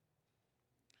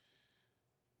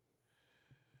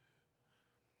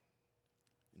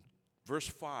Verse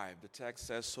 5, the text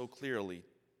says so clearly,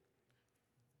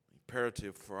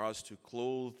 imperative for us to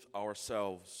clothe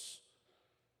ourselves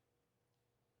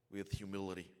with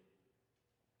humility.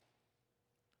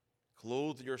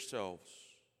 Clothe yourselves,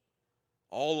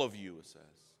 all of you, it says,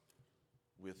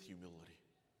 with humility.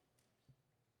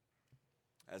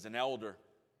 As an elder,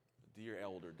 a dear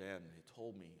elder Dan, he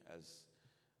told me as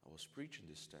I was preaching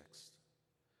this text,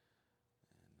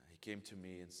 and he came to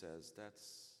me and says,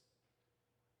 that's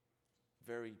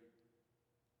very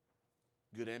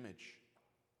good image.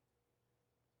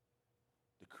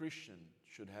 The Christian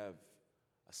should have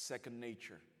a second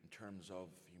nature in terms of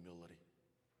humility.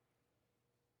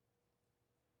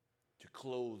 To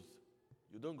clothe,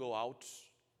 you don't go out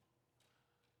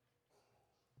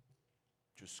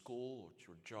to school or to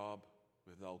your job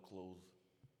without clothes.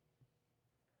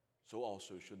 So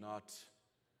also you should not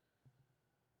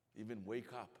even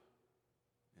wake up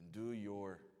and do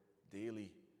your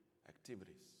daily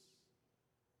activities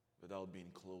without being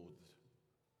clothed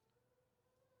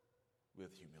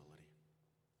with humility.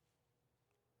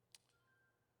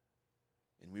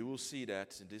 And we will see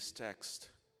that in this text.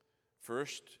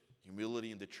 First,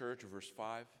 humility in the church, verse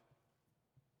 5.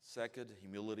 Second,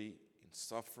 humility in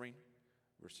suffering,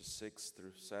 verses 6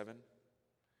 through 7.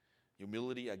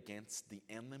 Humility against the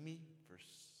enemy,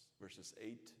 verses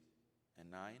 8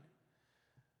 and 9.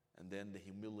 And then the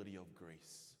humility of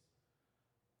grace,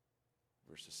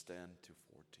 verses 10 to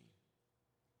 14.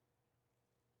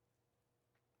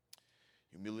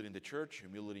 Humility in the church,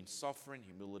 humility in suffering,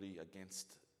 humility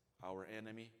against our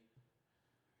enemy,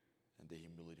 and the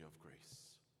humility of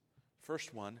grace.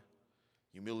 First one,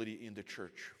 humility in the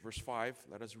church. Verse 5,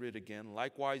 let us read again.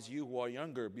 Likewise, you who are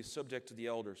younger, be subject to the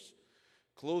elders.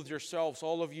 Clothe yourselves,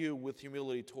 all of you, with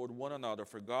humility toward one another,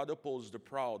 for God opposes the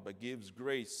proud, but gives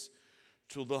grace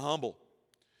to the humble.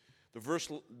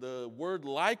 The word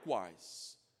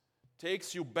likewise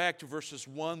takes you back to verses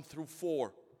 1 through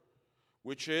 4,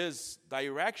 which is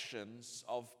directions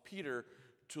of Peter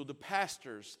to the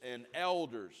pastors and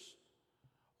elders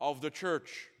of the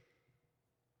church.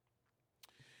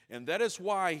 And that is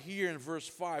why here in verse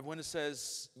 5, when it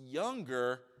says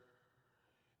younger,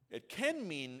 it can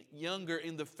mean younger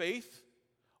in the faith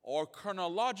or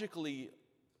chronologically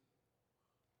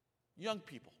young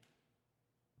people.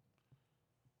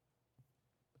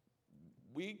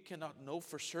 We cannot know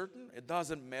for certain. It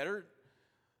doesn't matter.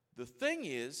 The thing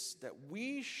is that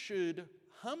we should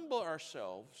humble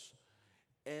ourselves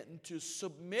and to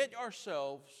submit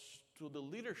ourselves to the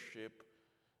leadership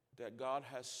that God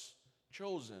has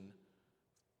chosen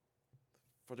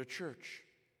for the church.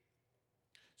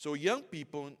 So young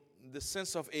people, in the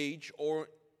sense of age or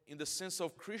in the sense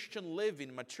of Christian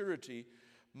living maturity,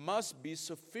 must be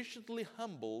sufficiently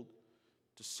humbled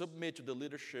to submit to the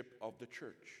leadership of the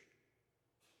church.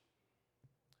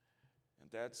 And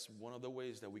that's one of the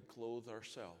ways that we clothe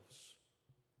ourselves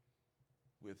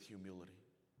with humility.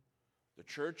 The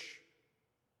church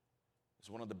is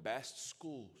one of the best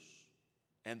schools,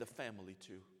 and the family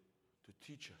too, to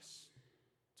teach us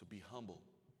to be humble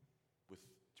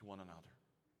to one another.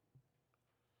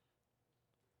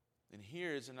 And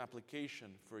here is an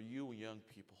application for you young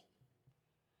people.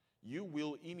 You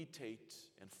will imitate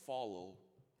and follow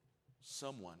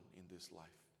someone in this life.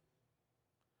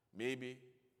 Maybe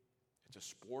it's a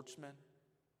sportsman.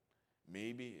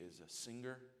 Maybe it's a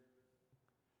singer.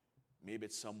 Maybe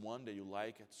it's someone that you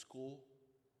like at school.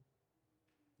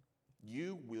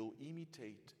 You will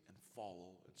imitate and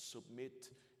follow and submit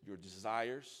your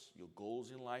desires, your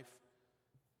goals in life,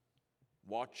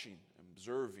 watching,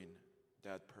 observing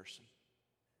that person.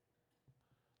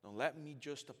 Now let me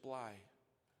just apply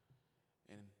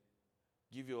and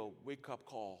give you a wake-up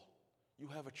call. You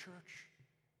have a church.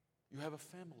 You have a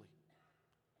family.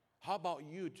 How about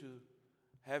you to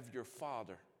have your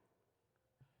father,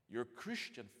 your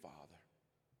Christian father,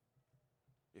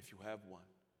 if you have one,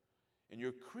 and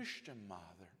your Christian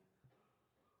mother,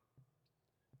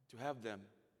 to have them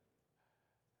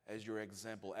as your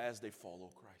example as they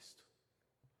follow Christ?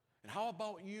 And how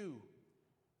about you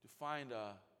to find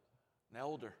an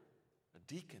elder, a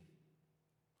deacon,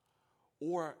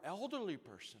 or an elderly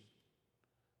person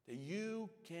that you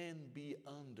can be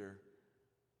under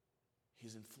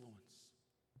his influence?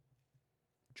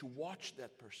 To watch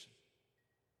that person,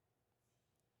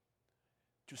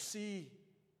 to see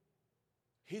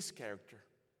his character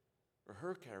or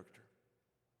her character,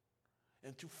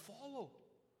 and to follow,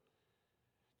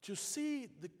 to see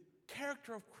the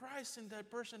character of Christ in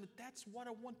that person. That's what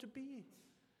I want to be.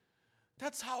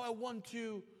 That's how I want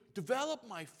to develop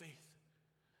my faith.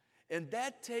 And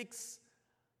that takes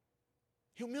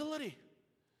humility,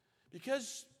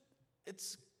 because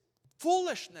it's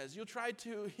foolishness. You try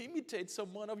to imitate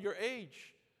someone of your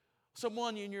age,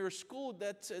 someone in your school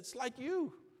that it's like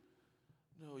you.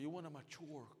 No, you want a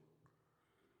mature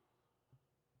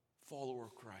follower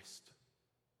of Christ.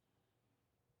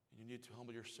 And you need to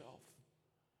humble yourself.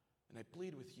 And I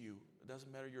plead with you, it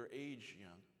doesn't matter your age,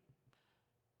 young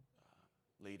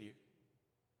lady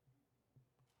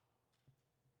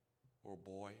or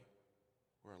boy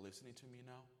who are listening to me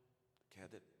now,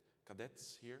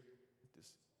 cadets here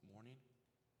this morning.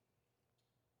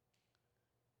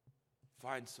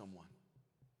 Find someone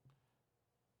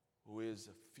who is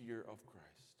a fear of Christ,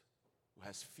 who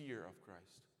has fear of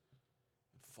Christ,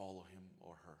 and follow him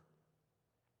or her.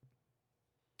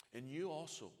 And you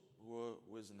also,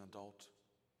 who is an adult,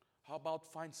 how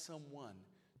about find someone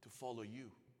to follow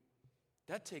you?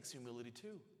 That takes humility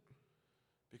too.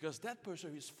 Because that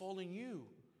person who is following you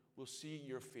will see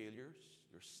your failures,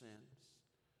 your sins.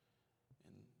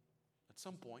 And at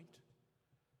some point,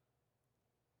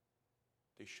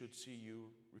 they should see you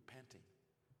repenting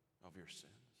of your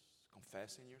sins,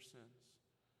 confessing your sins,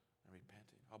 and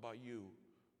repenting. How about you,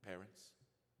 parents,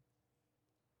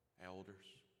 elders,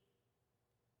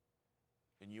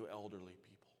 and you elderly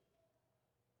people?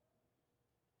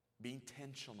 Be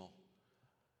intentional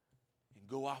and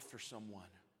go after someone,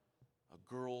 a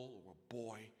girl or a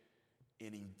boy,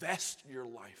 and invest your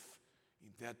life in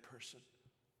that person.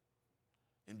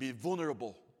 And be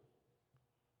vulnerable,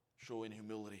 showing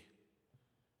humility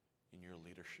in your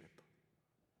leadership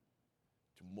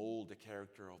to mold the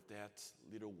character of that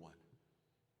little one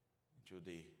into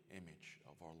the image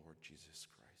of our Lord Jesus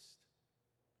Christ.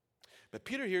 But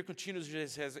Peter here continues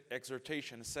his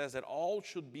exhortation and says that all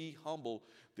should be humble.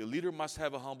 The leader must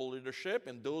have a humble leadership,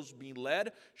 and those being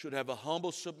led should have a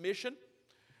humble submission.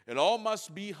 And all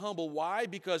must be humble. Why?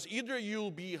 Because either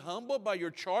you'll be humbled by your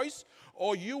choice,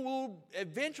 or you will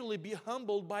eventually be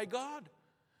humbled by God.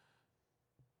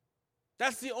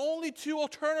 That's the only two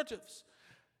alternatives.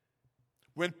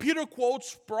 When Peter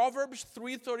quotes Proverbs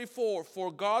 3:34,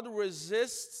 "For God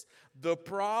resists the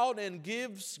proud and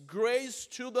gives grace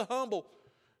to the humble."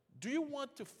 Do you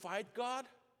want to fight God?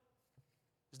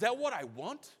 Is that what I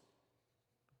want?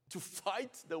 To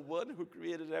fight the one who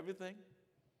created everything?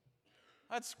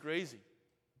 That's crazy.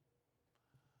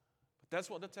 But that's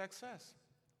what the text says.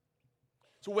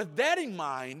 So with that in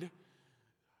mind,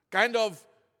 kind of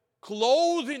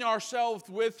clothing ourselves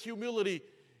with humility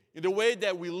in the way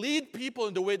that we lead people,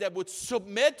 in the way that would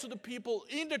submit to the people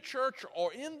in the church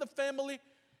or in the family,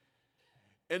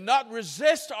 and not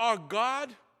resist our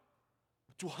God,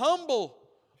 to humble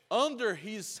under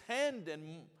His hand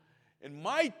and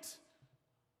might,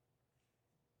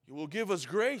 He will give us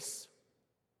grace.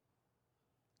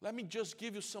 Let me just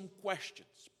give you some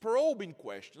questions, probing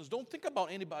questions. Don't think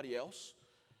about anybody else.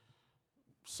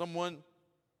 Someone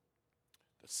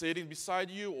that's sitting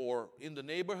beside you or in the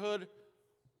neighborhood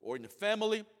or in the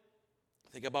family.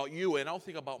 Think about you, and I'll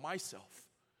think about myself.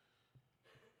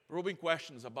 Probing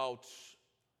questions about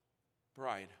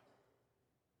pride.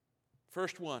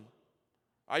 First one,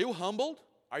 are you humbled?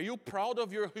 Are you proud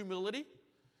of your humility?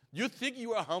 Do you think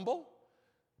you are humble?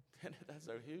 Then that's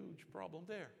a huge problem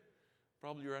there.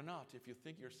 Probably you are not if you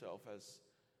think yourself as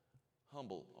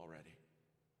humble already.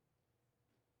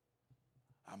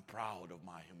 I'm proud of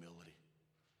my humility.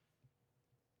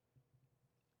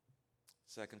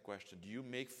 Second question, do you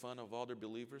make fun of other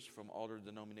believers from other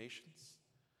denominations?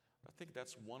 I think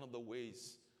that's one of the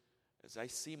ways, as I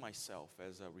see myself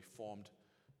as a Reformed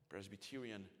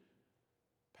Presbyterian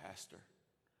pastor,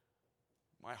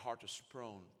 my heart is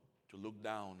prone to look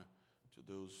down to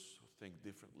those who think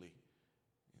differently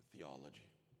in theology.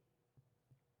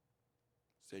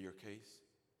 Is that your case?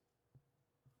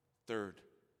 Third,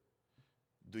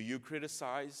 do you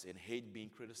criticize and hate being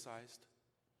criticized?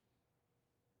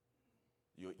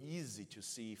 You're easy to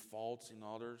see faults in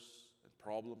others and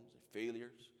problems and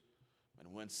failures.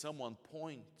 And when someone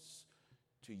points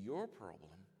to your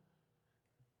problem,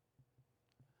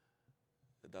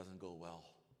 it doesn't go well.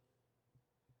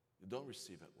 You don't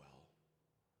receive it well.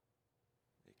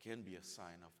 It can be a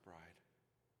sign of pride.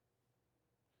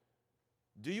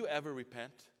 Do you ever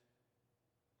repent?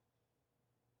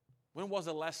 When was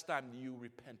the last time you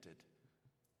repented?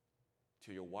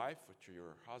 To your wife, or to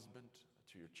your husband,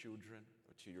 or to your children,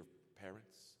 or to your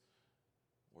parents,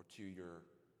 or to your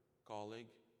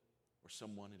colleague, or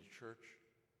someone in the church?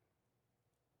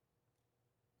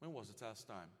 When was the last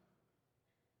time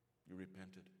you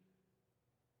repented?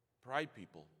 Pride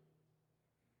people,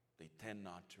 they tend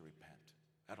not to repent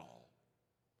at all.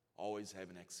 Always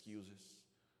having excuses,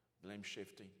 blame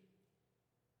shifting.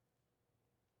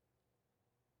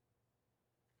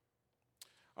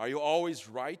 Are you always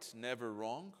right, never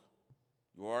wrong?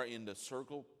 You are in the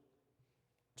circle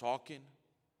talking.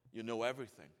 You know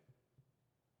everything.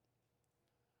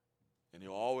 And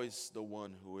you're always the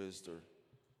one who is the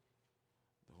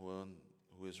one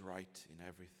who is right in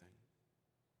everything.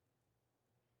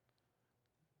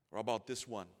 Or about this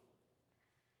one?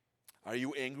 Are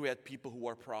you angry at people who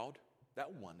are proud?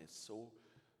 That one is so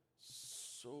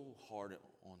hard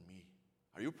on me.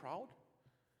 Are you proud?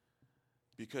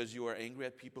 Because you are angry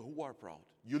at people who are proud.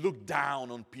 You look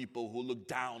down on people who look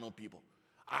down on people.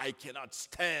 I cannot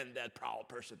stand that proud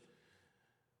person.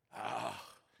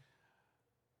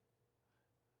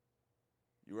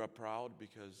 You are proud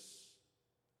because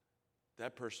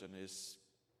that person is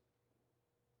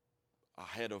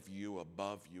ahead of you,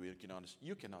 above you.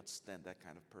 You cannot stand that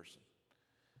kind of person.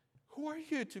 Who are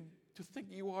you to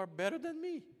think you are better than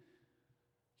me?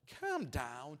 Come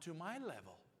down to my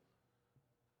level.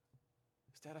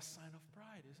 Is that a sign of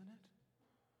pride, isn't it?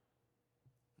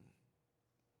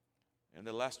 And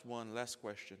the last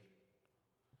question.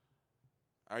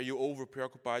 Are you over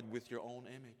preoccupied with your own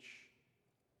image?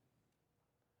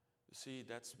 You see,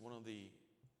 that's one of the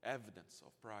evidence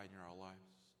of pride in our lives.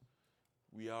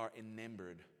 We are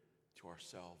enamored to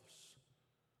ourselves.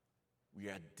 We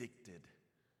are addicted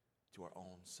to our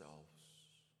own selves.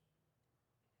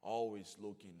 Always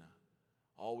looking,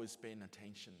 always paying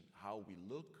attention how we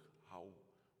look, how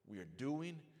we are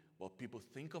doing, what people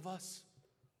think of us.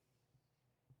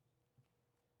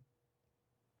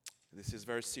 This is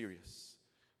very serious.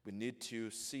 We need to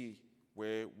see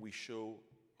where we show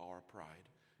our pride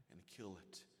and kill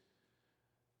it.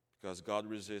 Because God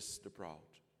resists the proud,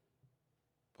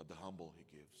 but the humble He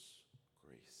gives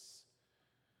grace.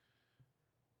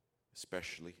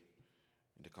 Especially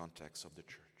in the context of the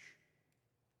church.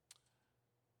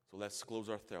 So let's close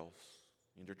ourselves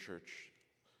in the church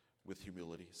with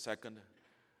humility. Second,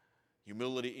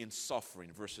 humility in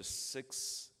suffering, verses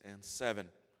 6 and 7.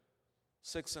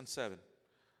 6 and 7.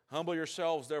 Humble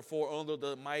yourselves, therefore, under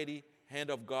the mighty hand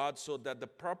of God, so that the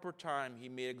proper time He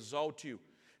may exalt you,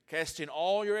 casting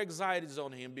all your anxieties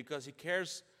on Him, because He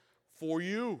cares for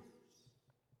you.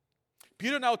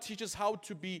 Peter now teaches how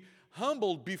to be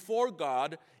humbled before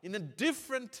God in a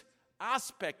different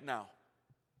aspect now.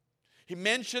 He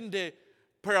mentioned the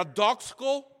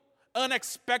paradoxical,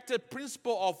 unexpected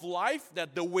principle of life,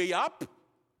 that the way up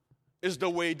is the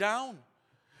way down.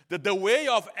 That the way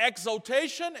of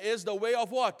exaltation is the way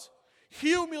of what?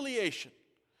 Humiliation.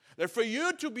 That for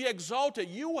you to be exalted,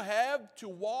 you have to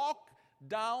walk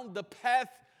down the path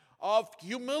of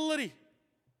humility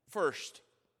first.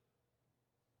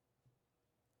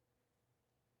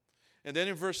 And then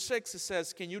in verse 6 it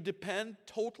says, can you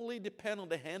totally depend on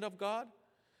the hand of God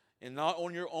and not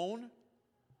on your own?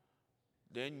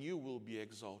 Then you will be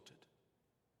exalted.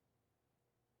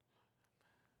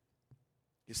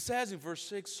 It says in verse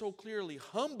 6 so clearly,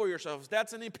 humble yourselves.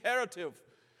 That's an imperative.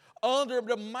 Under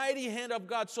the mighty hand of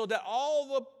God, so that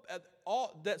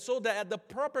at the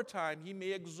proper time He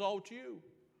may exalt you.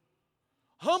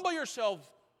 Humble yourself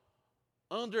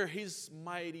under His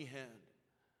mighty hand.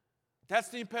 That's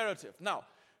the imperative. Now,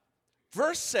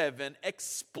 verse 7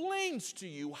 explains to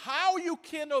you how you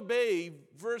can obey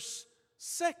verse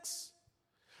 6.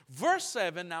 Verse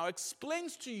 7 now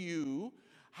explains to you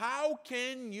how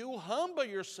can you humble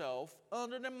yourself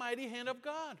under the mighty hand of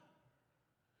God.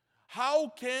 How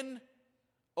can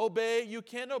you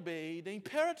can obey the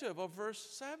imperative of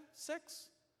verse 6.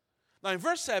 Now in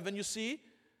verse 7 you see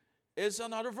is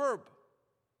another verb.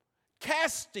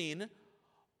 Casting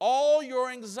all your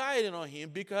anxiety on Him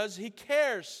because He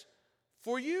cares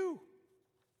for you.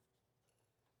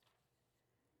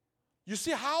 You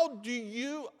see,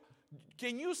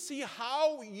 can you see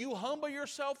how you humble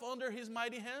yourself under His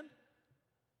mighty hand?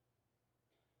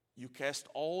 You cast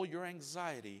all your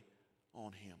anxiety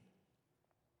on Him.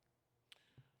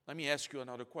 Let me ask you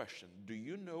another question. Do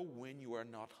you know when you are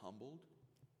not humbled?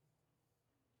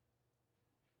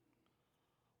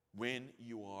 When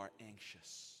you are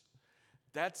anxious.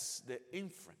 That's the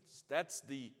inference. That's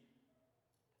the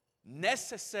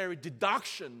necessary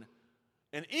deduction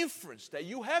and inference that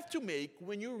you have to make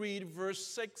when you read verse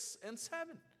 6 and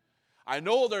 7. I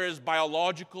know there is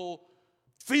biological,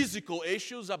 physical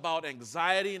issues about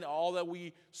anxiety and all that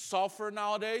we suffer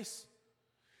nowadays.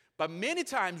 But many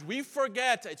times we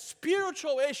forget a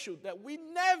spiritual issue that we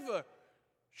never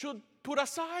should put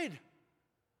aside.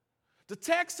 The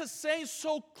text is saying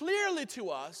so clearly to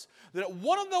us that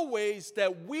one of the ways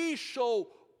that we show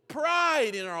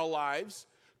pride in our lives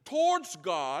towards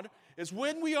God is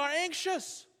when we are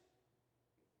anxious.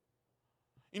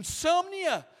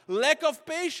 insomnia, lack of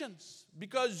patience,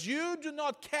 because you do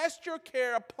not cast your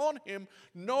care upon Him,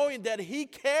 knowing that He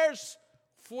cares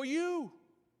for you.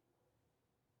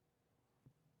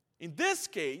 In this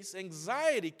case,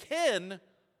 anxiety can,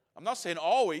 I'm not saying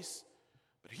always,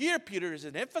 but here Peter is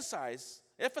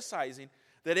emphasizing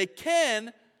that it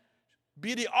can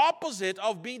be the opposite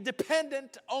of being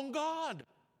dependent on God.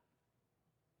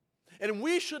 And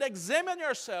we should examine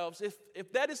ourselves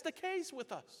if that is the case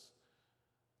with us.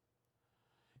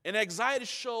 And anxiety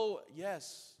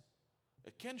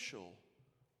it can show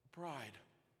pride.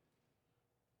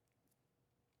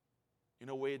 In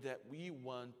a way that we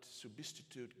want to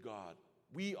substitute God.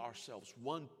 We ourselves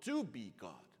want to be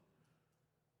God.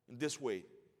 In this way,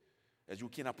 as you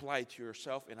can apply it to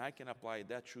yourself, and I can apply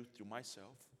that truth to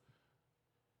myself.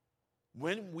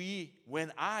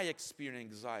 When I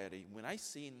experience anxiety, when I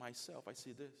see in myself, I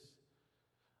see this.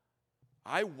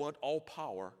 I want all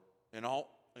power and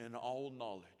all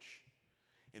knowledge.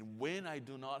 And when I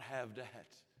do not have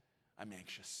that, I'm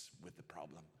anxious with the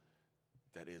problem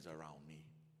that is around me.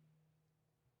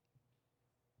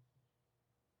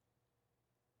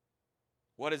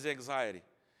 What is anxiety?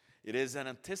 It is an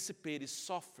anticipated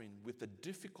suffering with the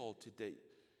difficulty that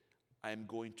I am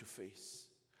going to face.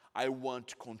 I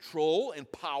want control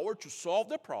and power to solve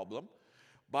the problem,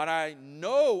 but I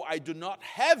know I do not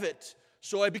have it,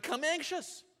 so I become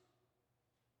anxious.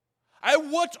 I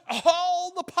want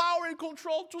all the power and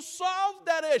control to solve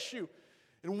that issue.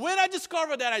 And when I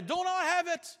discover that I do not have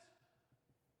it,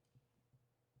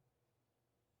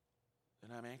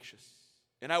 then I'm anxious.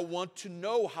 And I want to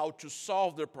know how to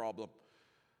solve the problem.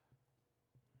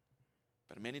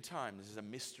 But many times, this is a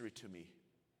mystery to me.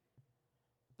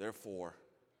 Therefore,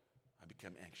 I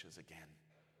become anxious again.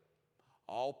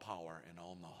 All power and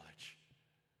all knowledge.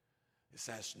 It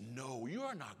says, no, you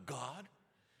are not God.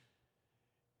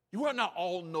 You are not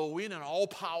all-knowing and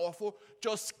all-powerful.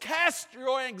 Just cast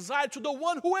your anxiety to the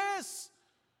one who is.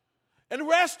 And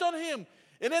rest on Him.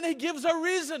 And then He gives a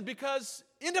reason, because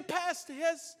in the past He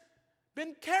has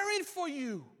been caring for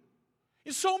you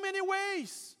in so many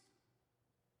ways.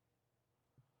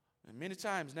 And many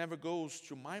times never goes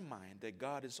through my mind that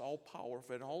God is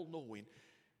all-powerful and all-knowing,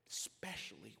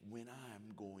 especially when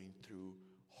I'm going through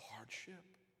hardship.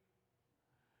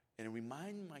 And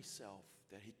remind myself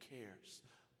that He cares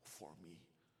for me.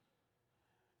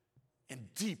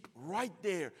 And deep, right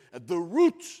there, at the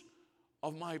root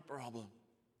of my problem,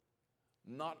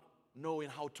 not knowing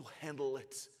how to handle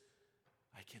it,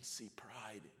 I can see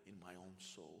pride in my own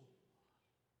soul.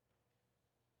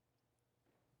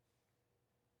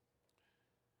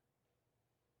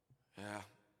 Yeah,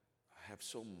 I have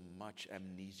so much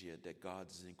amnesia that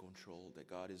God is in control, that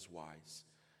God is wise,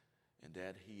 and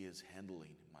that He is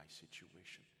handling my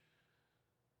situation.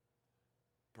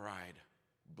 Pride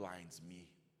blinds me.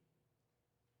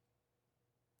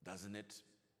 Doesn't it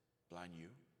blind you?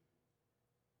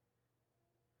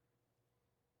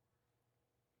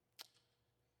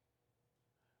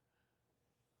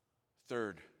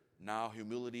 Third, now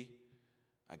humility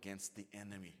against the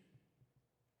enemy.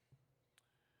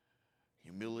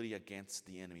 Humility against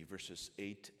the enemy, verses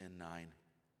 8 and 9.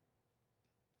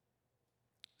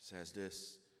 Says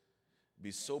this,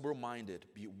 be sober-minded,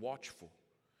 be watchful.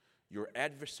 Your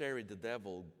adversary, the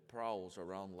devil, prowls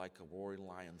around like a roaring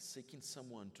lion, seeking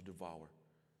someone to devour.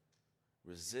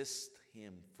 Resist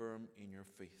him firm in your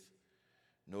faith,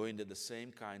 knowing that the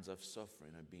same kinds of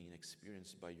suffering are being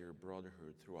experienced by your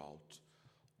brotherhood throughout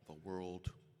the world.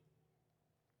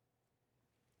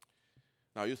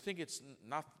 Now, you think it's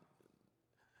not,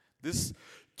 these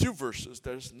two verses,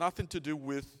 there's nothing to do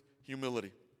with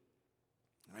humility.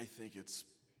 I think it's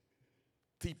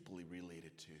deeply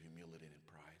related to humility and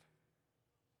pride.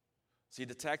 See,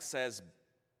 the text says,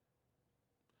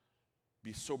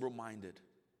 be sober-minded,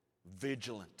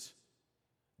 vigilant,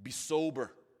 be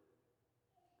sober.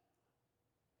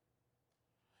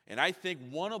 And I think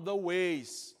one of the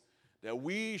ways that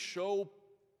we show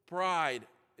pride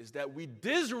is that we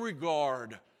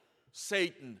disregard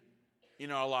Satan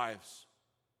in our lives.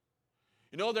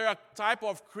 You know, there are a type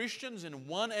of Christians in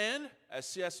one end, as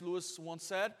C.S. Lewis once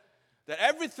said, that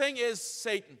everything is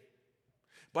Satan.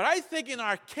 But I think in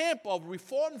our camp of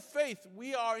Reformed faith,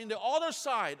 we are in the other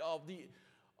side of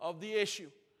the issue.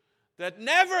 That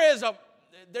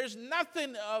there's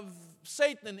nothing of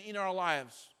Satan in our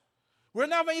lives. We're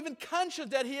never even conscious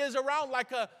that he is around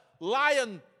like a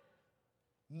lion,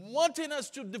 wanting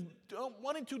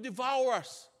to devour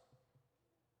us.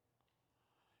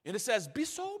 And it says, be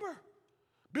sober.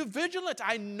 Be vigilant.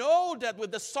 I know that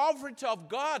with the sovereignty of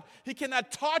God, He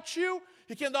cannot touch you.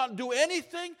 He cannot do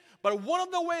anything. But one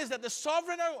of the ways that the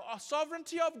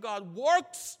sovereignty of God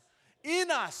works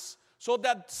in us so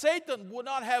that Satan would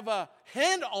not have a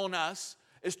hand on us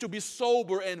is to be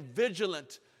sober and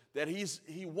vigilant, that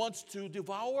he wants to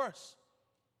devour us.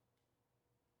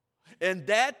 And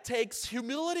that takes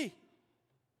humility.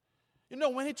 You know,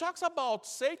 when he talks about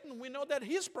Satan, we know that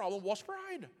his problem was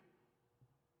pride.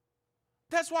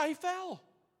 That's why he fell.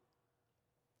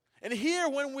 And here,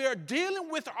 when we are dealing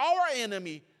with our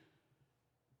enemy,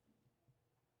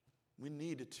 we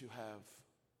needed to have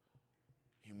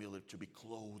humility, to be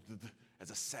clothed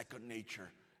as a second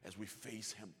nature as we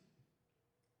face him.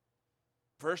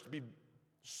 First, be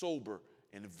sober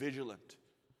and vigilant,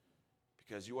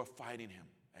 because you are fighting him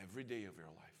every day of your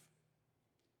life.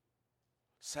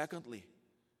 Secondly,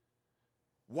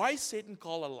 why is Satan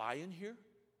called a lion here?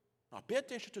 Now pay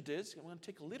attention to this. I'm going to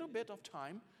take a little bit of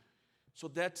time so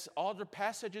that other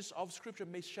passages of Scripture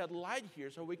may shed light here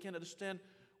so we can understand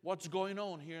what's going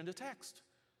on here in the text.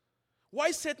 Why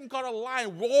is Satan called a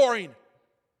lion?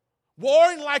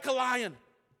 Roaring like a lion.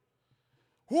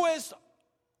 Who is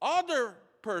another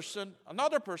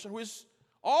person who is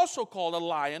also called a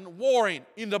lion, warring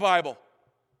in the Bible?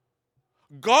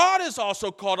 God is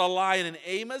also called a lion in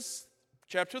Amos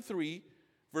chapter 3,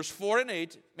 verse 4 and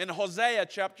 8, and Hosea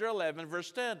chapter 11,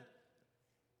 verse 10.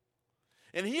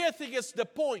 And here I think it's the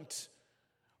point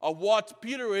of what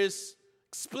Peter is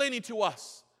explaining to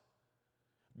us.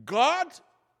 God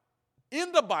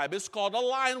in the Bible is called a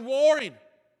lion warring.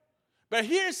 But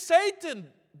here's Satan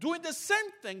doing the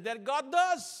same thing that God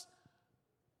does.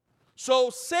 So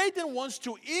Satan wants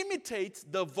to imitate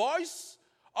the voice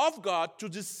of God to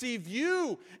deceive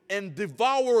you and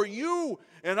devour you.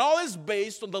 And all is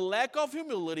based on the lack of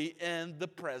humility and the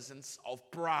presence of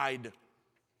pride.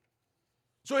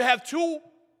 So you have two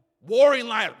warring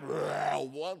lions,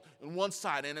 one on one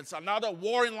side, and it's another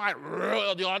warring lion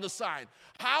on the other side.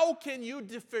 How can you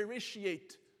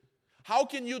differentiate? How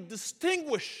can you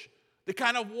distinguish the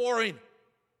kind of warring?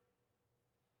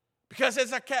 Because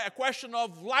it's a question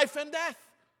of life and death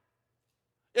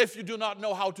if you do not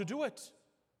know how to do it.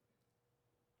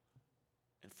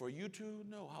 And for you to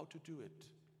know how to do it,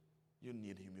 you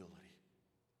need humility.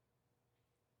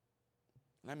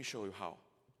 Let me show you how,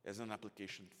 as an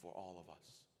application for all of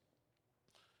us.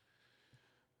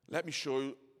 Let me show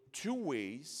you two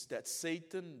ways that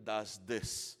Satan does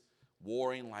this,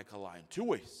 warring like a lion. Two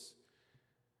ways.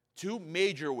 Two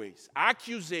major ways.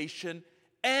 Accusation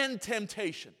and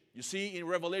temptation. You see, in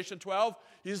Revelation 12,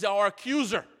 he's our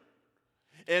accuser.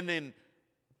 And in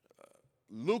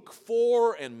Luke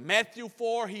 4 and Matthew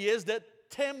 4, he is the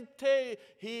tempter.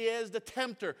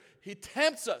 He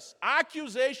tempts us.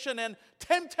 Accusation and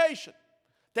temptation.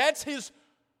 That's his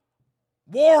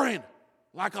warring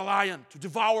like a lion to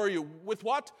devour you. With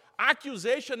what?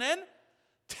 Accusation and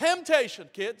temptation,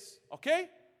 kids. Okay?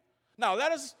 Now,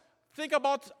 let us think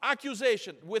about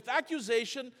accusation. With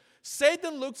accusation,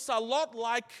 Satan looks a lot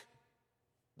like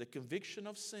the conviction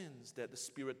of sins that the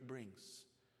Spirit brings.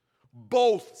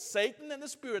 Both Satan and the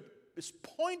Spirit is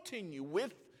pointing you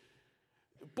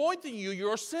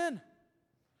your sin.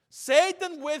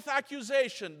 Satan with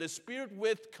accusation, the Spirit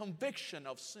with conviction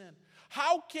of sin.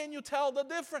 How can you tell the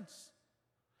difference?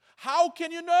 How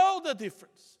can you know the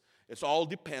difference? It all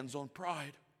depends on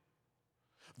pride.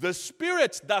 The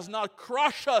Spirit does not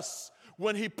crush us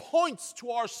when He points to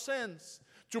our sins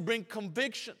to bring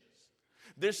convictions.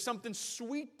 There's something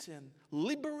sweet and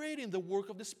liberating in the work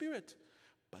of the Spirit.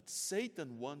 But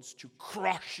Satan wants to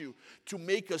crush you, to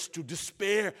make us to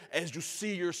despair as you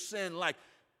see your sin. Like,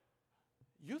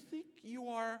 you think you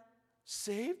are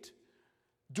saved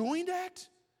doing that?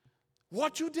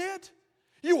 What you did?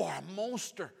 You are a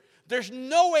monster. There's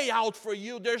no way out for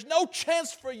you. There's no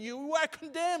chance for you. You are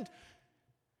condemned.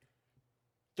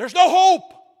 There's no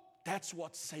hope. That's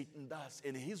what Satan does.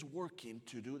 And he's working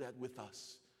to do that with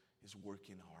us. He's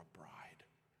working our pride.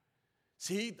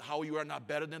 See how you are not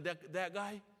better than that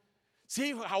guy?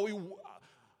 See how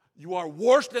you are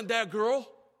worse than that girl?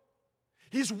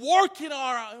 He's working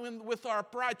with our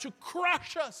pride to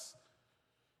crush us.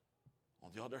 On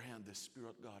the other hand, the Spirit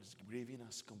of God is giving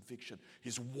us conviction.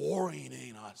 He's warring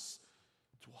in us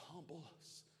to humble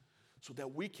us so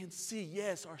that we can see,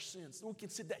 yes, our sins. We can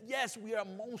see that, yes, we are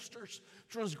monsters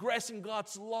transgressing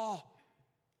God's law.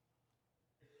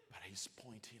 But He's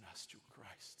pointing us to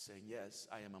Christ, saying, yes,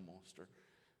 I am a monster.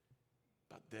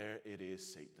 But there it is,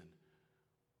 Satan,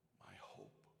 my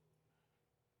hope.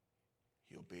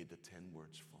 He obeyed the 10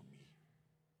 words for me.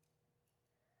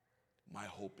 My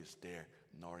hope is there,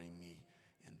 not in me.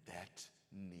 And that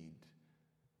need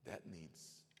that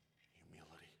needs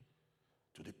humility.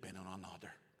 To depend on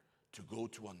another. To go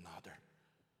to another.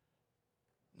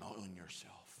 Not on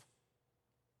yourself.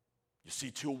 You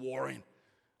see two warring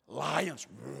lions.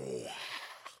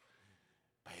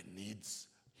 But it needs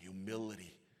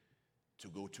humility to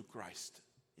go to Christ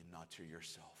and not to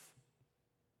yourself.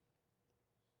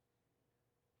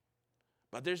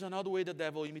 But there's another way the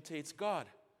devil imitates God.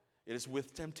 It is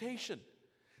with temptation.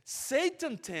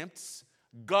 Satan tempts,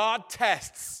 God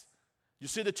tests. You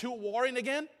see the two warring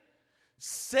again?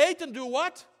 Satan do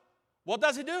what? What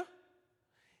does he do?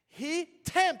 He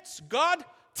tempts. God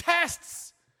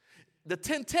tests. The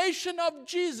temptation of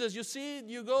Jesus, you see,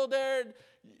 you go there,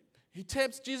 he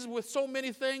tempts Jesus with so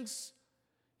many things,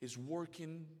 is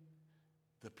working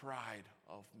the pride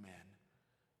of man.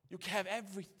 You can have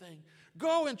everything.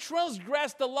 Go and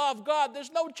transgress the law of God.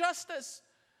 There's no justice.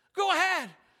 Go ahead.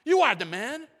 You are the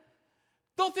man.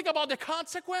 Don't think about the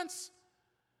consequence.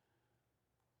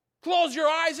 Close your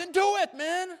eyes and do it,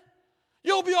 man.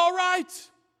 You'll be all right.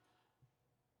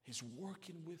 He's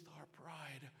working with our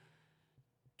pride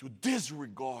to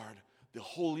disregard the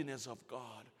holiness of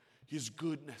God, His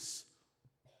goodness,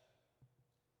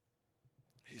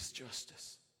 His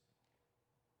justice.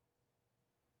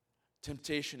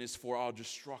 Temptation is for our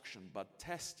destruction, but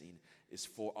testing is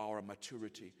for our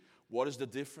maturity. What is the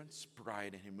difference?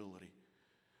 Pride and humility.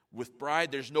 With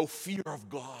pride, there's no fear of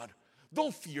God.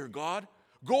 Don't fear God.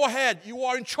 Go ahead. You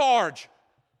are in charge.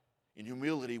 In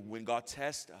humility, when God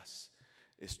tests us,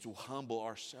 is to humble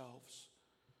ourselves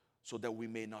so that we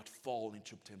may not fall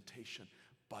into temptation,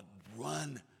 but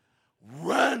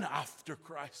run after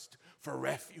Christ for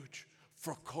refuge,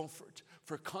 for comfort,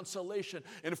 for consolation,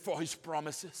 and for His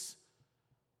promises.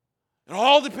 It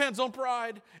all depends on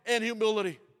pride and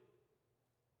humility.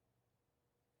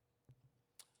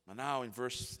 But now in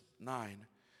verse 9,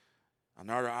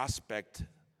 another aspect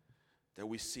that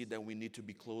we see that we need to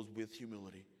be clothed with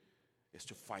humility is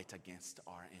to fight against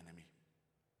our enemy.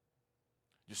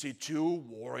 You see two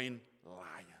warring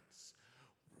lions.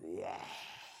 Wow.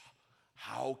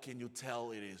 How can you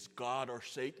tell it is God or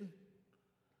Satan?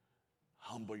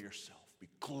 Humble yourself. Be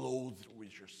clothed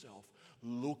with yourself.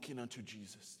 Looking unto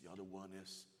Jesus. The other one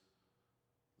is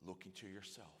looking to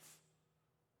yourself.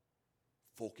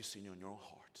 Focusing on your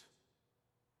heart.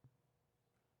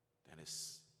 That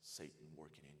is Satan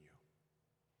working in you.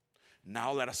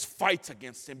 Now let us fight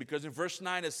against him, because in verse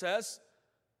 9 it says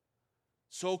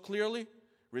so clearly,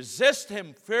 resist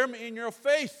him firm in your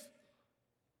faith.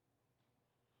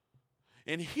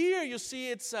 And here you see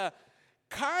it's a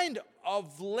kind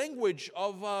of language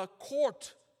of a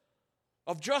court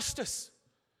of justice,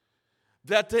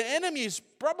 that the enemy is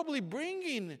probably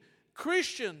bringing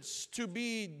Christians to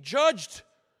be judged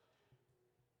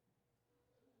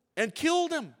and kill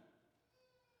them.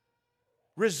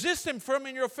 Resist him firm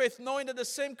in your faith, knowing that the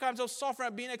same kinds of suffering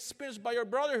are being experienced by your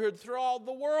brotherhood throughout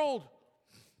the world.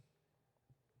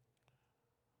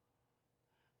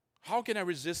 How can I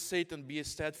resist Satan, be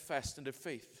steadfast in the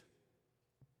faith?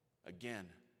 Again,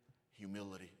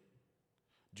 humility.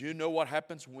 Do you know what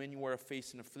happens when you are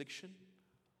facing affliction?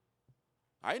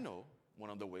 I know one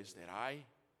of the ways that I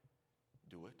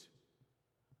do it.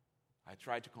 I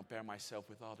try to compare myself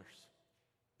with others.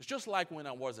 It's just like when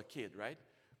I was a kid, right?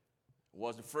 I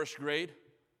was in first grade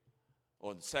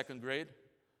or in second grade.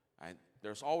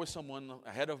 There's always someone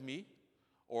ahead of me,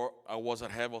 or I was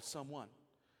ahead of someone.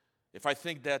 If I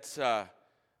think that I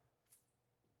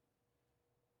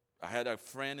had a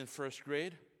friend in first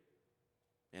grade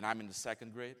and I'm in the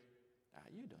second grade,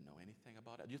 you don't know anything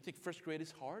about it. Do you think first grade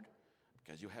is hard?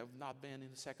 Because you have not been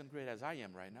in the second grade as I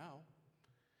am right now.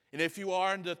 And if you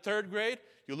are in the third grade,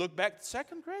 you look back to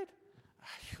second grade,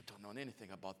 you don't know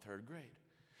anything about third grade.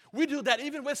 We do that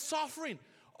even with suffering.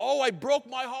 Oh, I broke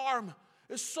my arm.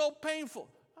 It's so painful.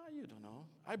 You don't know.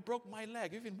 I broke my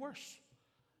leg, even worse.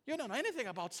 You don't know anything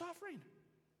about suffering.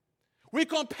 We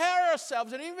compare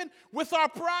ourselves, and even with our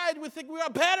pride, we think we are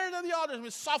better than the others. We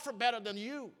suffer better than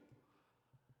you.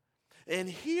 And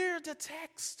here the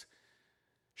text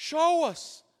show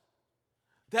us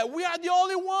that we are the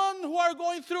only one who are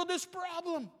going through this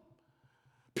problem.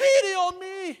 Pity on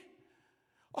me.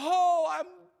 Oh,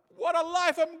 what a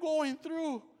life I'm going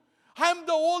through. I'm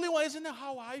the only one. Isn't that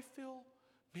how I feel?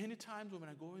 Many times when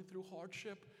I'm going through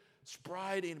hardship, it's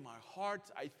pride in my heart.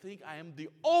 I think I am the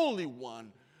only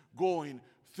one going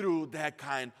through that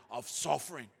kind of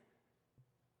suffering.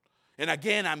 And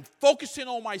again, I'm focusing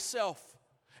on myself.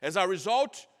 As a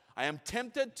result, I am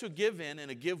tempted to give in and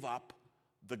to give up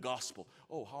the gospel.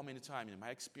 Oh, how many times in my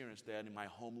experience there in my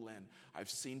homeland, I've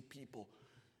seen people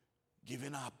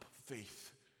giving up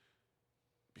faith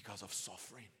because of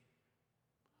suffering.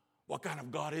 What kind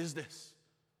of God is this?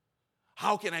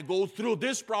 How can I go through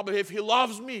this problem if He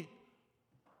loves me?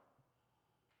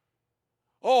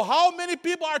 Oh, how many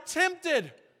people are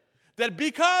tempted that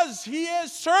because he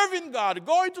is serving God,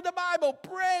 going to the Bible,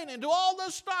 praying, and do all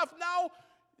this stuff, now,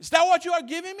 is that what you are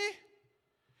giving me?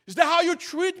 Is that how you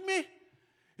treat me?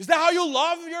 Is that how you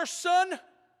love your son?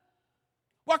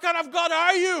 What kind of God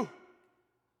are you?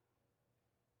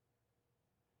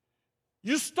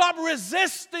 You stop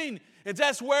resisting, and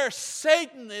that's where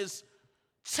Satan is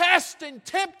testing,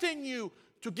 tempting you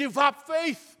to give up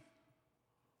faith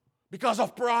because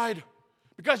of pride.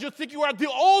 Because you think you are the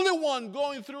only one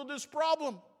going through this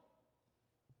problem.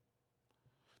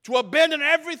 To abandon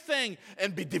everything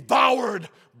and be devoured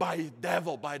by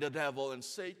the devil and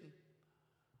Satan.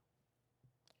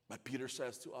 But Peter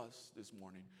says to us this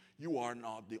morning, you are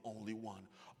not the only one.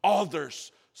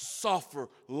 Others suffer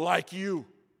like you.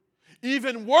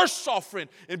 Even worse suffering.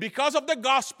 And because of the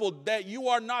gospel that you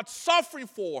are not suffering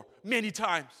for many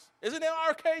times. Isn't it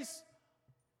our case?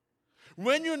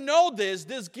 When you know this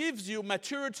gives you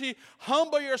maturity,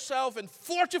 humble yourself, and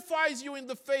fortifies you in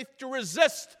the faith to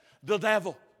resist the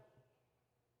devil.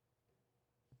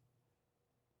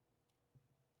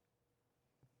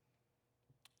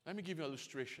 Let me give you an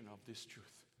illustration of this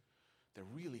truth that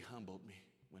really humbled me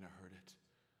when I heard it.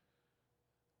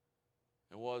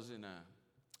 I was in a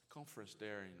conference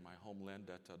there in my homeland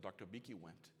that Dr. Beakey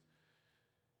went.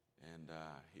 And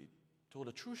he told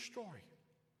a true story.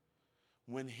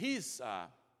 When his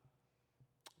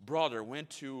brother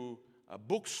went to a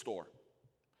bookstore,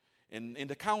 and in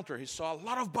the counter he saw a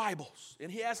lot of Bibles.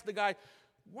 And he asked the guy,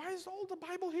 why is all the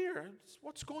Bible here?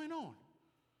 What's going on?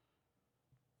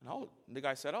 And the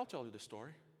guy said, I'll tell you the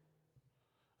story.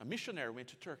 A missionary went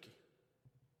to Turkey.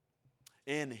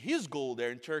 And his goal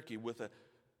there in Turkey with a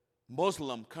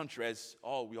Muslim country, as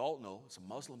we all know, it's a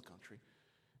Muslim country,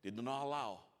 they do not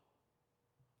allow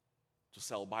to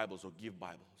sell Bibles or give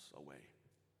Bibles away.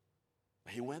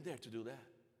 But he went there to do that.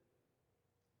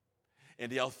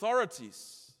 And the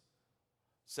authorities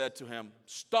said to him,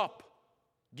 stop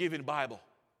giving Bible.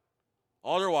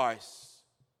 Otherwise,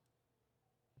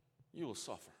 you will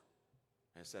suffer.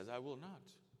 And he says, I will not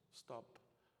stop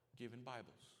giving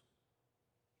Bibles.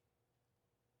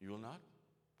 You will not?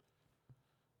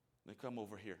 They come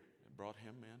over here. They brought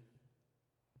him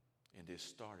in. And they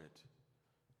started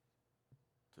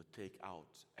to take out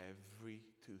every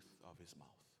tooth of his mouth.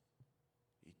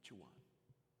 Each one.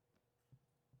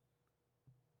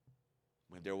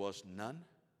 When there was none,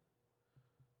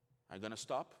 are you going to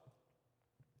stop?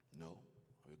 No.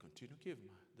 I will continue to give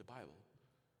the Bible.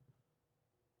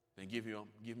 Then give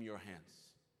me your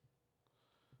hands.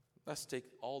 Let's take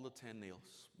all the 10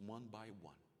 nails, one by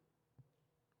one.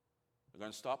 You're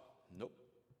going to stop? Nope.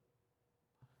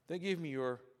 Then give me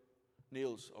your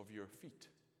nails of your feet,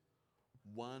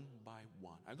 one by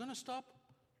one. Are you going to stop?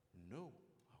 No.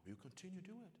 I will continue to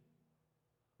do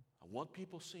it. I want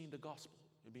people seeing the gospel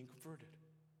and being converted.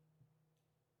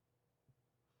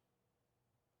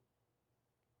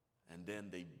 And then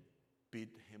they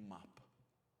beat him up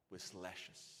with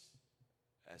slashes,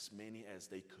 as many as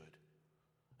they could.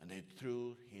 And they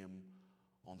threw him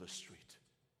on the street.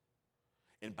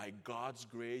 And by God's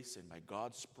grace and by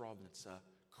God's providence, a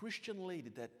Christian lady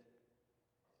that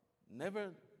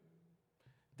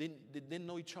didn't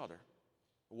know each other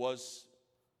was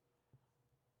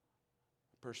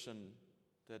a person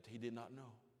that he did not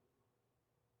know.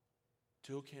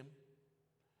 Took him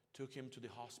to the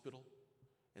hospital,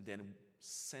 and then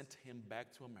sent him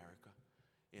back to America.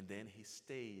 And then he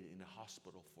stayed in the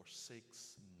hospital for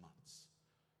 6 months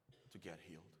to get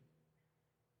healed.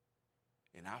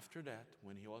 And after that,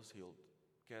 when he was healed,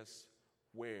 guess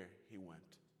where he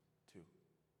went to?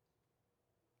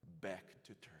 Back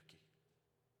to Turkey.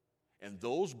 And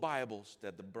those Bibles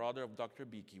that the brother of Dr.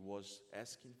 Beakey was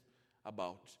asking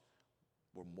about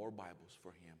were more Bibles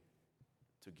for him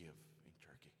to give in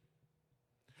Turkey.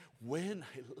 When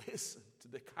I listen to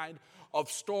the kind of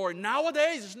story,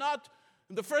 nowadays, it's not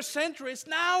in the first century, it's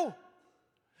now,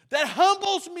 that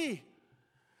humbles me,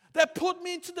 that put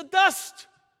me into the dust.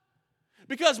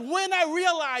 Because when I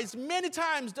realize many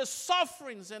times the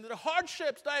sufferings and the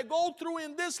hardships that I go through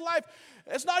in this life,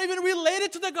 it's not even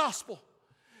related to the gospel.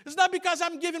 It's not because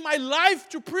I'm giving my life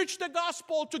to preach the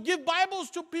gospel, to give Bibles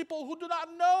to people who do not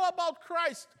know about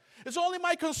Christ. It's only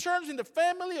my concerns in the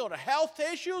family or the health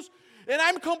issues, and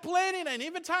I'm complaining and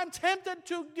even time tempted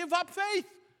to give up faith.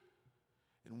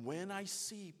 And when I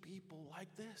see people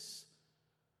like this,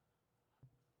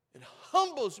 it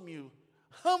humbles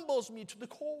me to the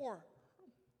core.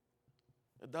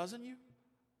 Doesn't you?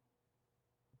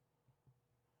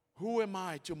 Who am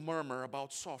I to murmur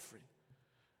about suffering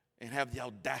and have the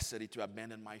audacity to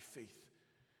abandon my faith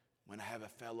when I have a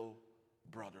fellow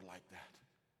brother like that?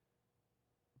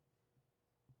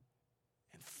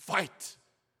 And fight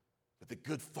with the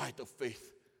good fight of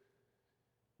faith,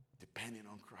 depending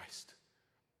on Christ.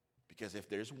 Because if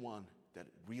there's one that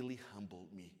really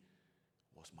humbled me,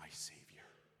 was my Savior.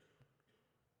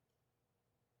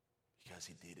 Because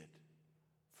he did it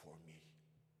for me.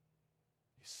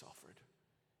 He suffered.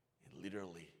 And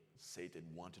literally, Satan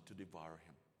wanted to devour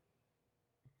him.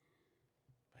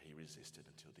 But he resisted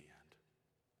until the end.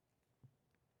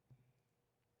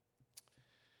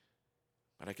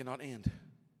 But I cannot end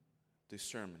this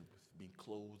sermon with being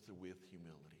clothed with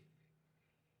humility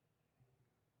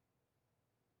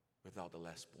without the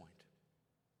last point.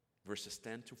 Verses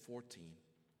 10 to 14.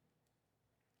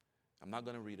 I'm not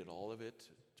going to read it, all of it.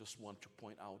 Just want to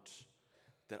point out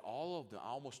that all of them,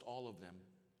 almost all of them,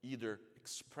 either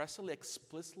expressly,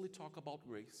 explicitly talk about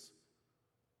grace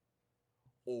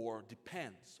or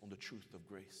depends on the truth of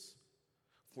grace.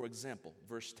 For example,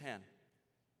 verse 10.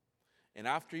 And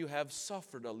after you have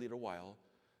suffered a little while,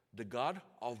 the God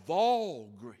of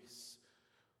all grace,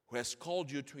 who has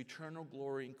called you to eternal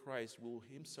glory in Christ, will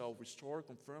himself restore,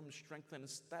 confirm, strengthen, and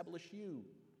establish you.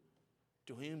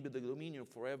 To him be the dominion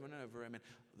forever and ever. Amen.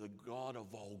 The God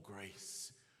of all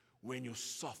grace, when you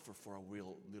suffer for a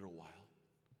little while.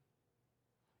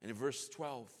 And in verse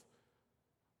 12,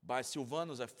 by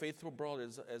Silvanus, a faithful brother,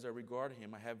 as I regard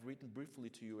him, I have written briefly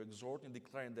to you, exhorting and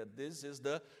declaring that this is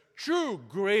the true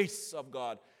grace of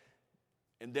God.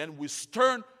 And then we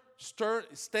stand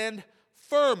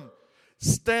firm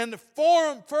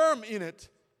in it.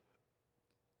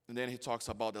 And then he talks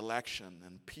about election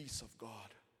and peace of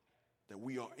God, that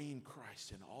we are in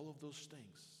Christ, and all of those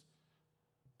things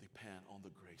depend on the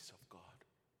grace of God.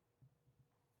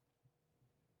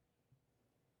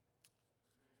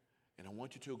 And I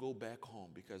want you to go back home,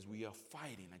 because we are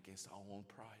fighting against our own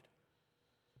pride.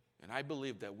 And I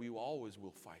believe that we always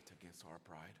will fight against our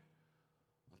pride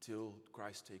until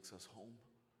Christ takes us home.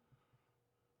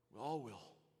 We all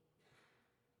will.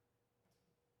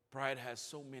 Pride has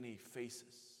so many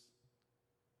faces.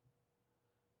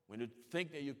 When you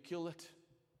think that you kill it,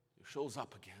 it shows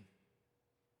up again.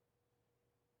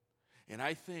 And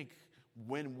I think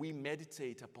when we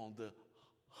meditate upon the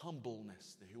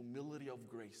humbleness, the humility of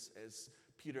grace, as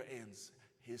Peter ends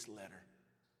his letter,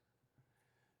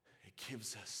 it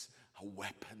gives us a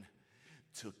weapon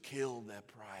to kill that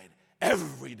pride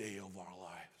every day of our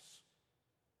lives.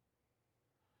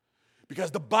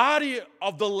 Because the body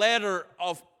of the letter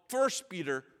of 1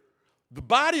 Peter, the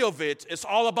body of it is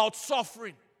all about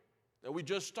suffering, that we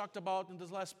just talked about in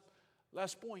this last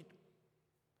point.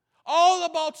 All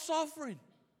about suffering.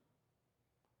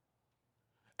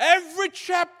 Every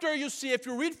chapter you see, if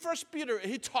you read 1 Peter,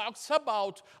 he talks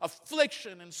about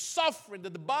affliction and suffering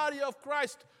that the body of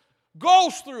Christ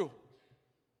goes through.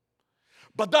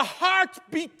 But the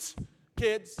heartbeat,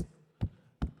 kids,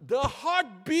 the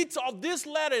heartbeat of this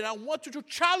letter, and I want you to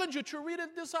challenge you to read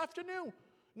it this afternoon.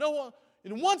 No,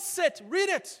 in one sit, read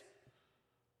it.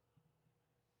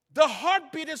 The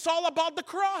heartbeat is all about the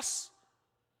cross.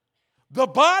 The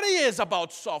body is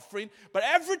about suffering, but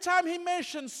every time he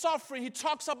mentions suffering, he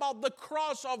talks about the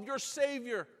cross of your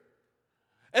Savior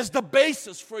as the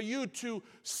basis for you to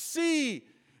see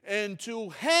and to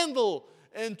handle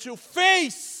and to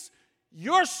face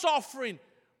your suffering.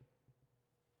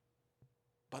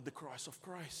 But the cross of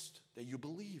Christ that you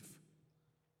believe.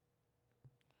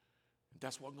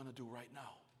 That's what I'm going to do right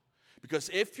now. Because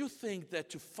if you think that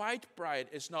to fight pride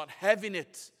is not having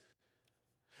it,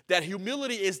 that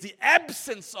humility is the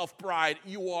absence of pride,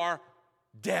 you are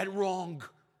dead wrong.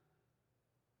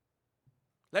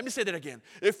 Let me say that again.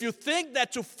 If you think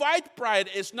that to fight pride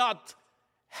is not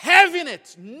having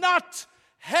it,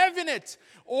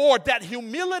 or that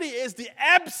humility is the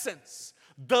absence,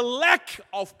 the lack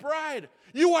of pride,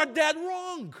 you are dead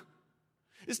wrong.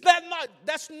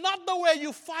 That's not the way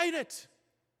you fight it.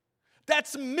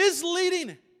 That's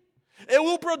misleading. It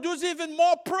will produce even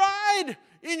more pride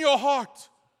in your heart.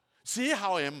 See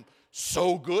how I am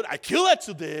so good? I kill it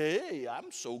today.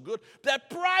 I'm so good. That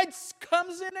pride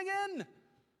comes in again.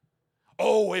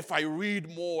 Oh, if I read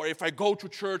more, if I go to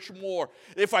church more,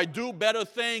 if I do better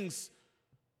things.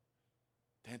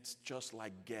 That's just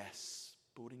like gas,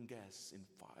 putting gas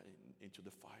into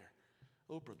the fire.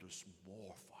 It will produce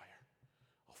more fire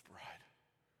of pride.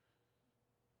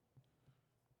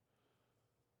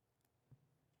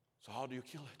 So how do you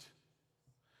kill it?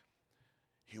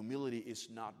 Humility is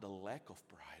not the lack of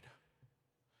pride.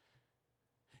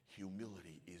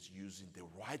 Humility is using the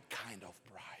right kind of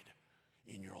pride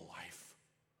in your life.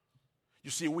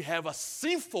 You see, we have a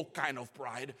sinful kind of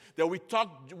pride that we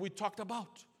talked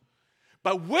about.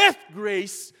 But with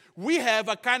grace, we have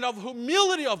a kind of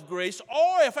humility of grace,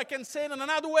 or if I can say it in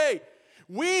another way,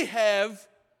 we have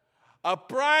a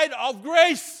pride of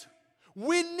grace.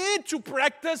 We need to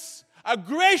practice a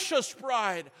gracious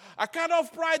pride, a kind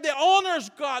of pride that honors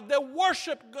God, that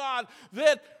worships God,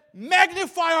 that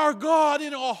magnify our God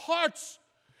in our hearts.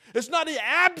 It's not the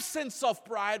absence of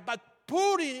pride, but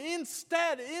putting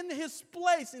instead in its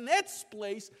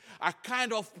place, a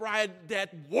kind of pride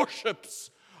that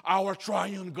worships our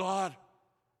triune God.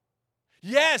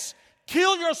 Yes,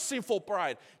 kill your sinful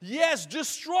pride. Yes,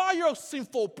 destroy your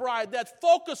sinful pride that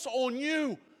focus on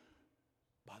you.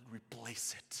 But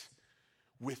replace it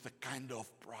with a kind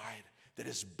of pride that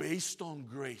is based on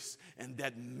grace and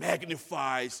that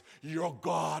magnifies your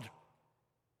God.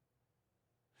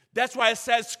 That's why it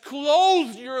says,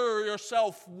 clothe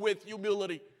yourself with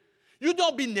humility. You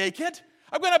don't be naked.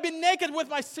 I'm going to be naked with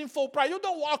my sinful pride. You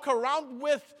don't walk around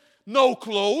with no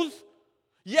clothes.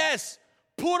 Yes,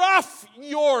 put off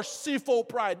your sinful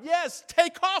pride. Yes,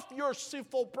 take off your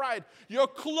sinful pride, your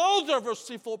clothes of your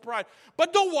sinful pride.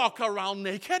 But don't walk around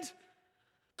naked.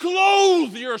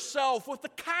 Clothe yourself with the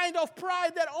kind of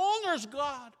pride that honors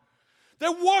God,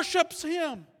 that worships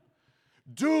Him.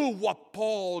 Do what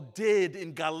Paul did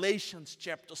in Galatians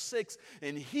chapter 6.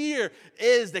 And here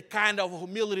is the kind of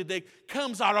humility that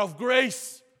comes out of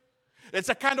grace. It's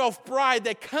a kind of pride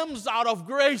that comes out of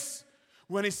grace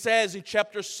when he says in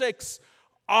chapter 6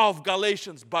 of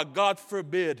Galatians, but God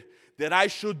forbid that I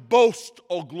should boast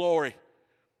or glory,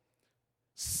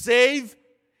 save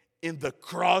in the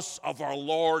cross of our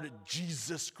Lord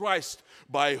Jesus Christ,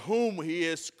 by whom He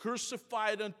is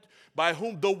crucified, by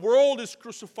whom the world is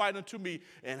crucified unto me,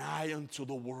 and I unto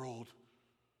the world.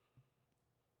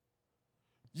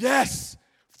 Yes,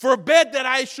 forbid that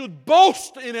I should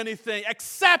boast in anything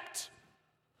except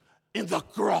in the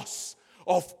cross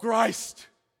of Christ.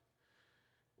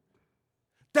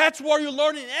 That's where you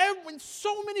learn in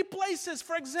so many places.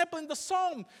 For example, in the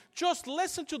Psalm, just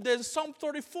listen to this, Psalm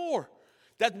 34,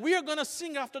 that we are going to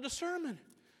sing after the sermon.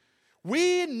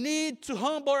 We need to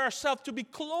humble ourselves, to be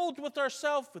clothed with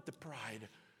ourselves with the pride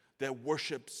that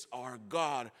worships our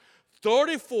God.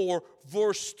 34,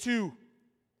 verse 2.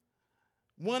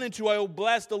 1 and 2, I will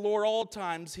bless the Lord all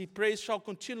times. His praise shall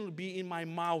continually be in my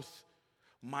mouth.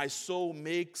 My soul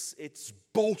makes its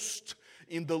boast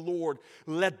in the Lord.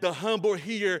 Let the humble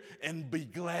hear and be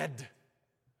glad.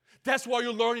 That's why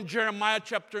you learn in Jeremiah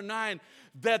chapter 9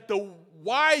 that the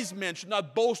wise man should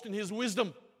not boast in his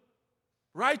wisdom.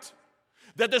 Right?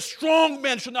 That the strong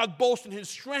man should not boast in his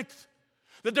strength.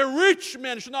 That the rich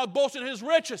man should not boast in his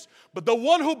riches. But the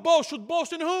one who boasts should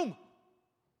boast in whom?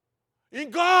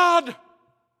 In God.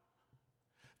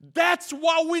 That's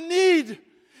what we need.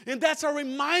 And that's a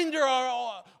reminder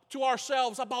to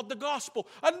ourselves about the gospel.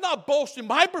 I do not boast in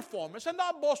my performance. I do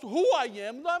not boast who I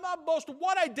am. I do not boast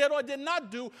what I did or I did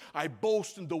not do. I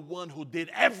boast in the one who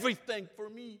did everything for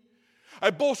me.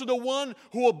 I boast in the one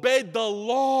who obeyed the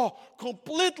law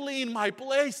completely in my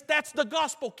place. That's the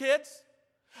gospel, kids.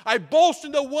 I boast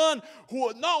in the one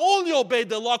who not only obeyed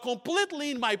the law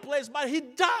completely in my place, but He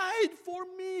died for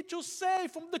me to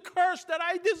save from the curse that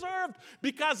I deserved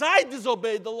because I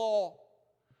disobeyed the law.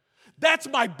 That's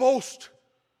my boast.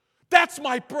 That's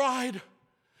my pride.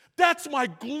 That's my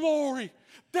glory.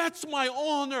 That's my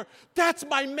honor. That's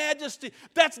my majesty.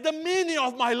 That's the meaning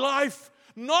of my life.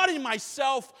 Not in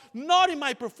myself, not in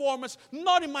my performance,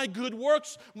 not in my good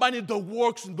works, but in the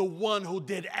works of the one who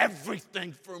did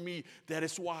everything for me. That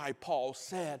is why Paul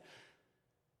said,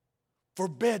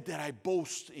 forbid that I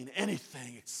boast in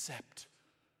anything except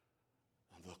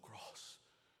on the cross,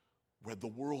 where the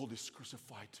world is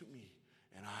crucified to me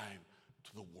and I'm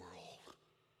to the world.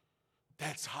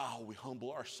 That's how we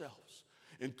humble ourselves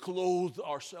and clothe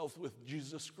ourselves with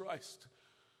Jesus Christ.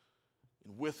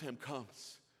 And with Him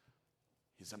comes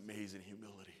His amazing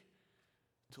humility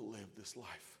to live this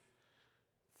life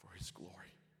for His glory.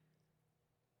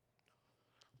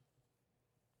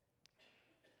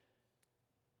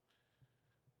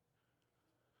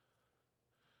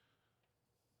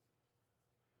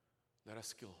 Let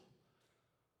us kill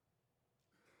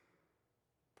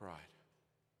pride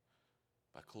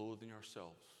by clothing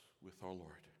ourselves with our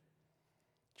Lord,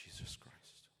 Jesus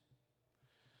Christ.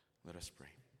 Let us pray.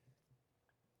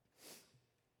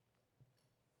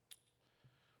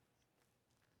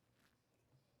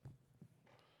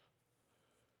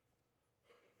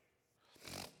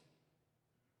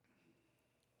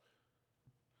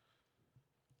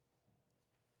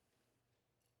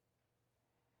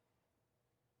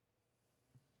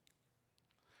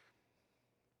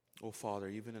 Oh, Father,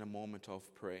 even in a moment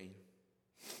of praying,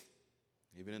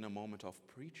 even in a moment of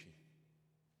preaching,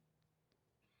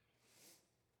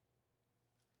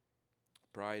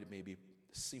 pride may be,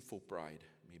 sinful pride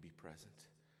may be present.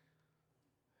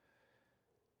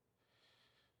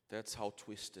 That's how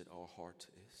twisted our heart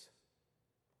is,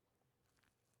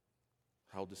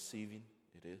 how deceiving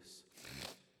it is.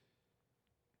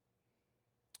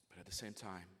 But at the same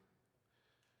time,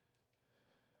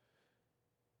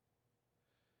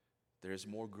 there is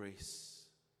more grace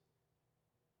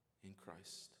in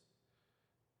Christ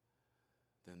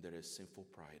than there is sinful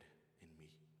pride in me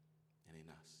and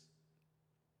in us.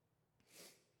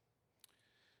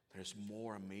 There's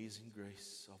more amazing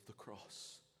grace of the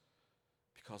cross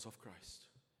because of Christ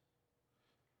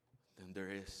than there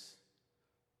is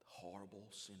the horrible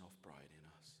sin of pride in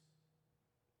us.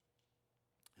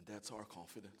 And that's our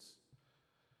confidence.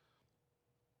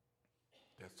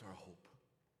 That's our hope.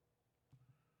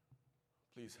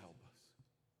 Please help us.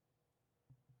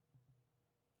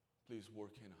 Please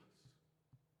work in us.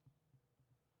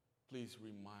 Please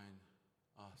remind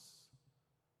us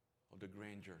of the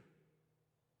grandeur,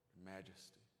 the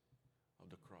majesty of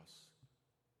the cross,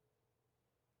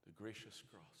 the gracious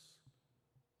cross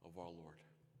of our Lord.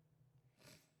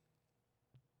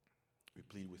 We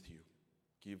plead with you.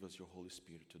 Give us your Holy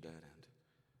Spirit to that end.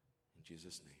 In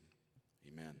Jesus'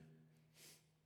 name, amen.